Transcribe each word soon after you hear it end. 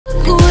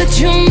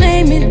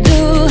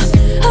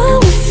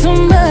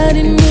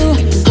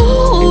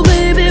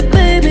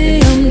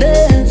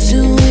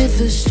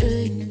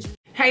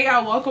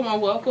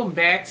and welcome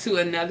back to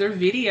another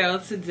video.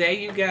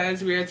 Today, you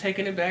guys, we are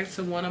taking it back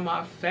to one of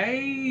my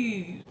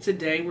faves.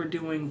 Today, we're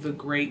doing The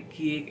Great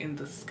Gig in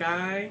the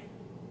Sky.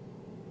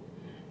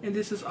 And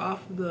this is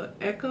off the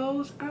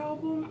Echoes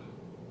album.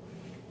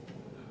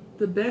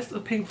 The Best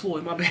of Pink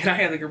Floyd. My bad, I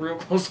had to get real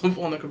close up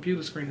on the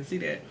computer screen to see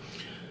that.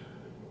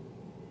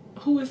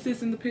 Who is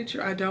this in the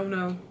picture? I don't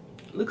know.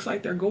 Looks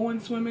like they're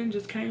going swimming,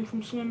 just came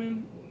from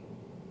swimming.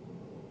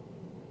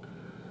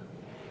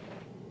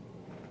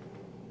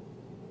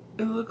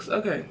 It looks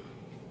okay.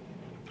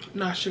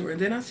 Not sure. And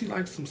then I see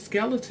like some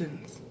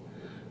skeletons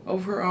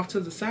over here off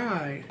to the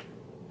side.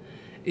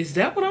 Is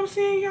that what I'm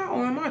seeing, y'all?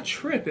 Or am I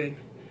tripping?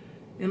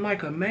 In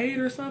like a maid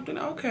or something?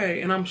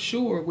 Okay. And I'm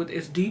sure with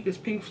as deep as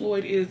Pink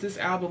Floyd is, this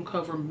album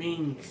cover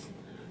means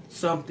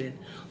something.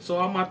 So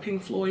all my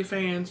Pink Floyd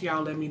fans,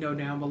 y'all let me know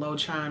down below.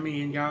 Chime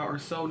in. Y'all are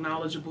so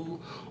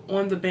knowledgeable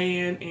on the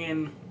band.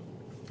 And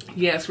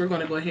yes, we're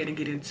going to go ahead and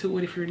get into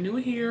it. If you're new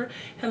here,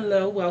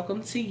 hello,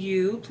 welcome to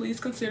you. Please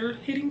consider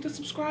hitting the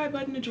subscribe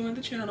button to join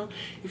the channel.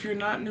 If you're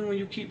not new and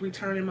you keep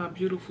returning, my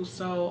beautiful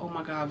soul, oh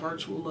my God,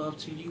 virtual love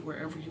to you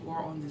wherever you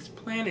are on this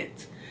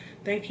planet.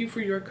 Thank you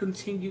for your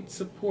continued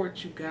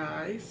support, you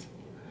guys.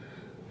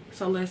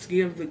 So let's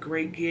give The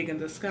Great Gig in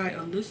the Sky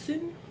a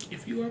listen.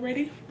 If you are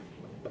ready,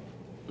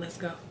 let's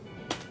go.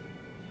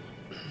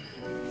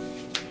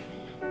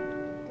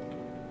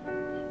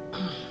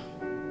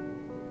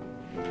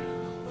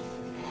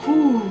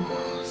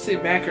 Whew.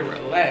 Sit back and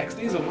relax.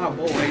 These are my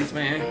boys,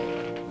 man.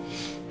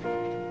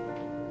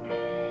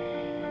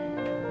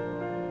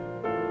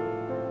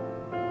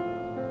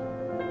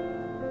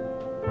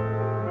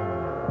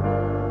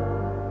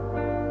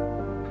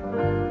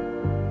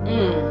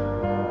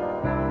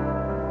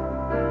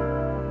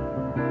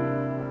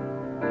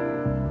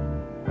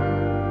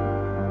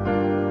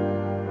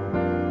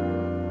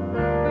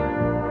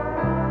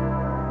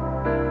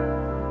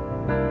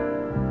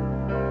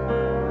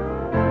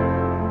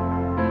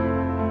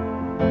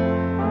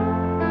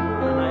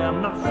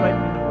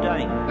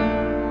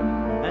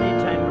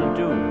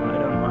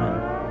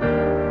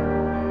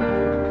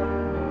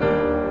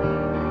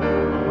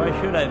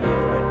 Should I be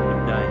frightened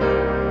of dying?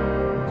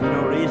 There's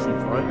no reason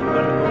for it. You've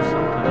got to go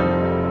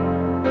sometime.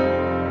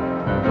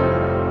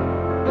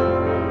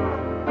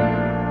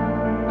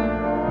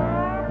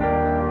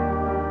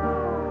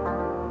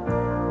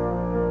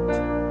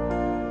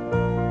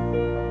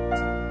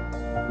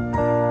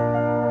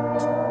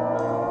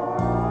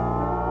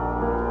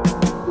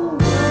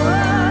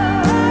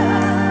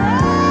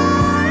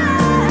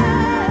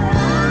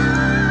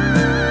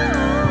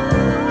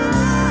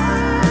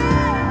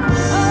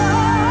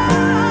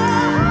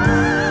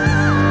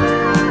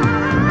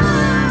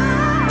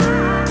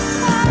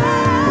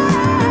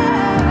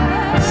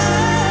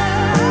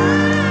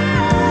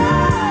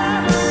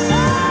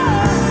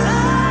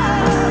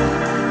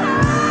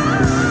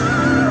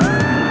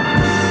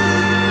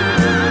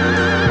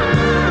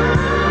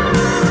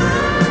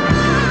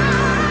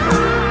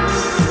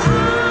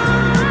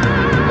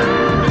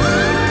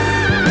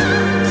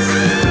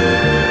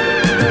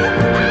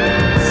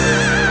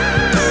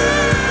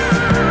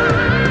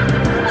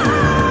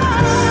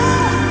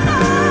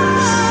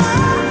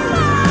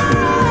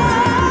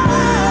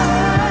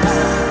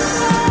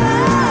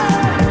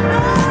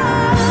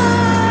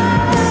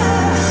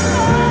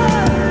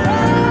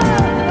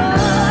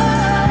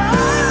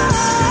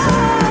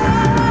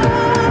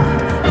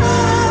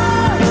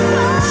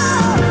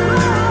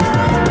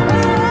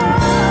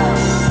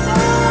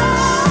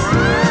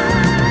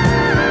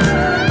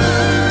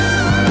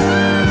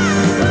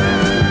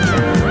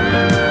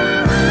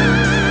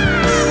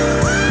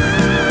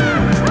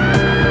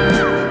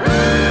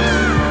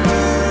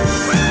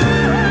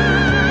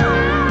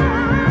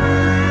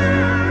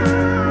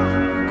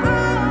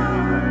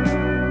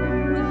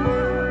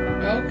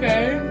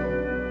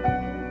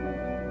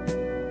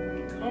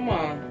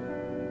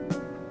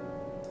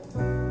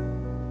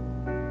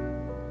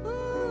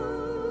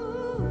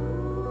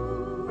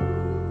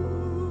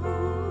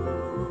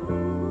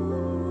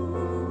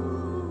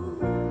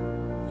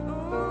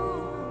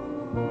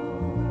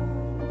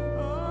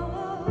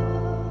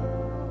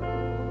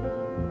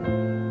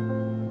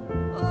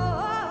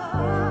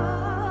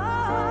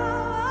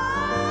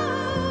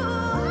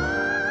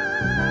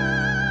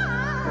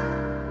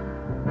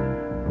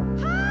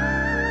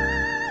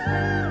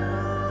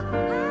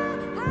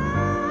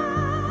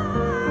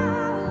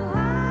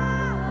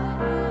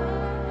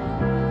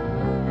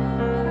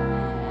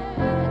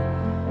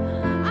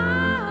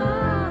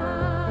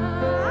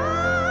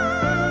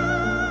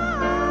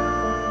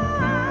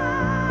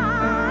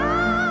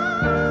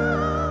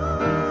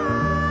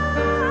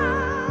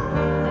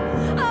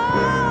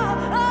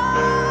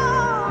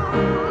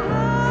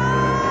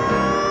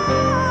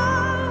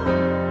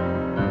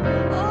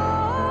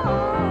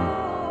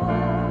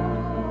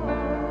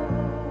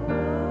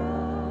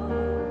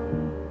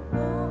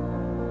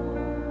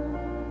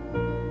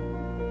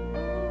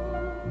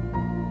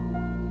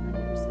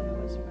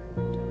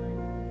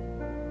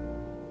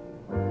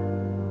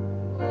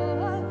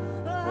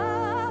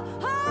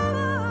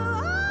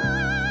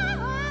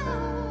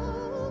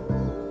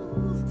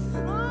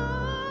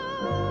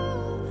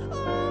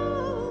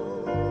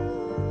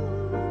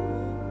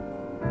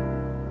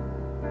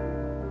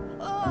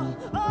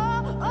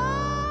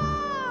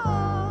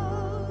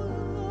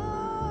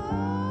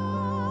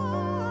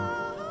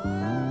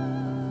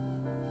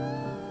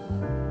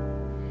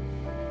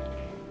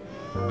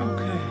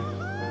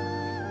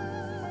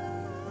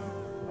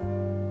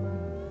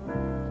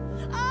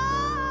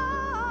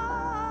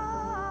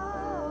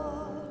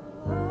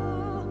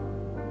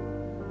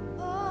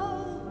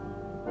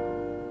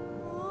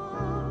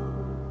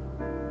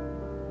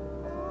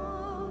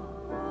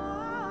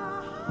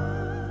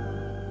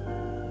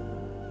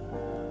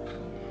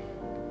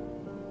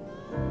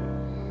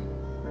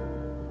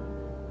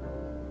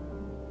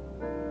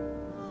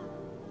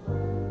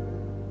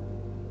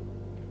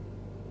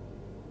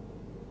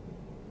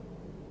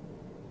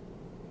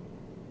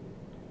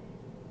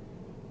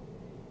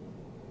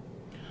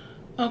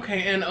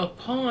 Okay, and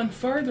upon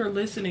further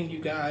listening, you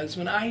guys,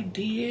 when I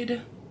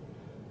did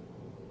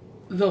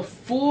the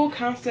full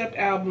concept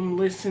album,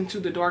 Listen to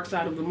the Dark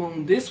Side of the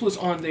Moon, this was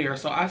on there.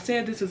 So I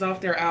said this is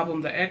off their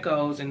album, The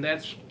Echoes, and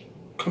that's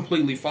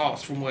completely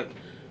false from what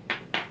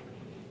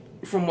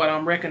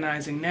I'm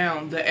recognizing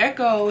now. The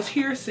Echoes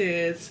here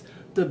says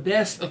the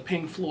best of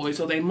Pink Floyd.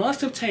 So they must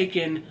have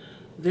taken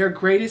their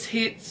greatest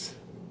hits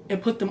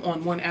and put them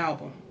on one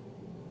album.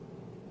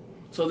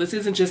 So this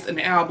isn't just an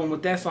album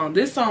with that song.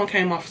 This song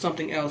came off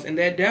something else, and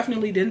that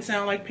definitely didn't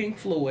sound like Pink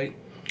Floyd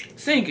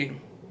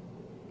singing.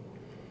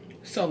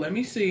 So let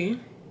me see.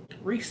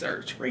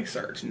 Research.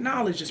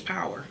 Knowledge is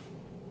power.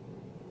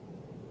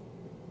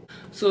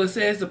 So it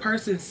says the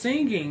person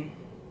singing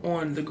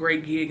on The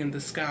Great Gig in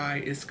the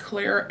Sky is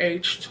Claire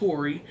H.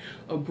 Torrey,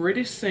 a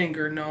British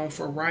singer known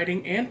for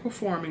writing and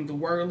performing the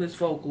wordless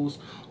vocals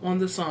on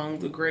the song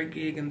The Great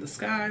Gig in the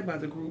Sky by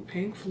the group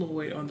Pink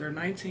Floyd on their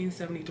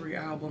 1973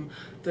 album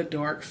The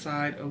Dark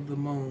Side of the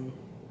Moon.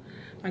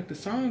 Like, the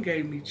song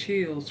gave me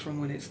chills from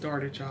when it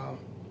started, y'all.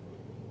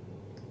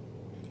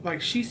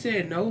 Like she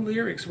said, no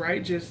lyrics,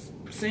 right? Just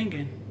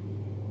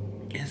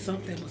singing. And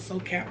something was so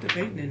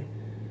captivating and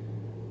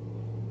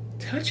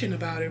touching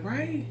about it,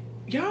 right?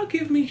 Y'all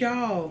give me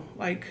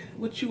like,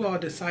 what you all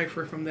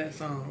decipher from that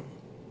song.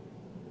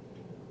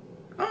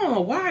 I don't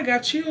know why I got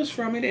chills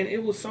from it, and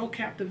it was so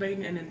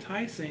captivating and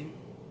enticing.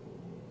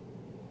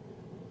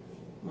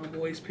 My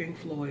boy's Pink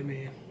Floyd,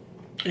 man.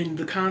 And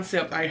the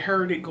concept, I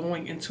heard it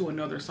going into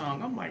another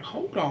song. I'm like,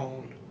 hold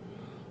on.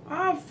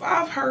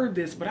 I've heard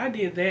this, but I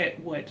did that,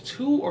 what,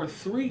 2 or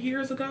 3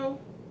 years ago?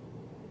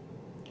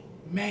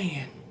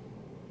 Man.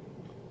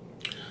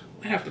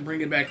 I have to bring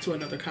it back to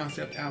another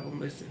concept album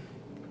listen.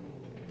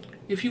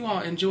 If you all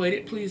enjoyed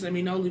it, please let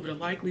me know. Leave it a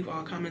like, leave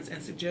all comments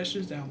and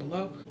suggestions down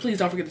below. Please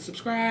don't forget to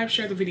subscribe,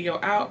 share the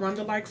video out, run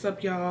the likes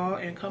up, y'all,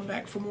 and come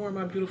back for more of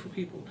my beautiful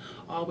people.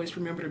 Always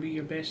remember to be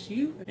your best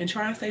you, and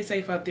try and stay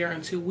safe out there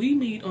until we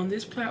meet on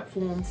this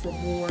platform for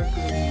more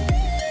good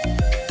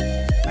news.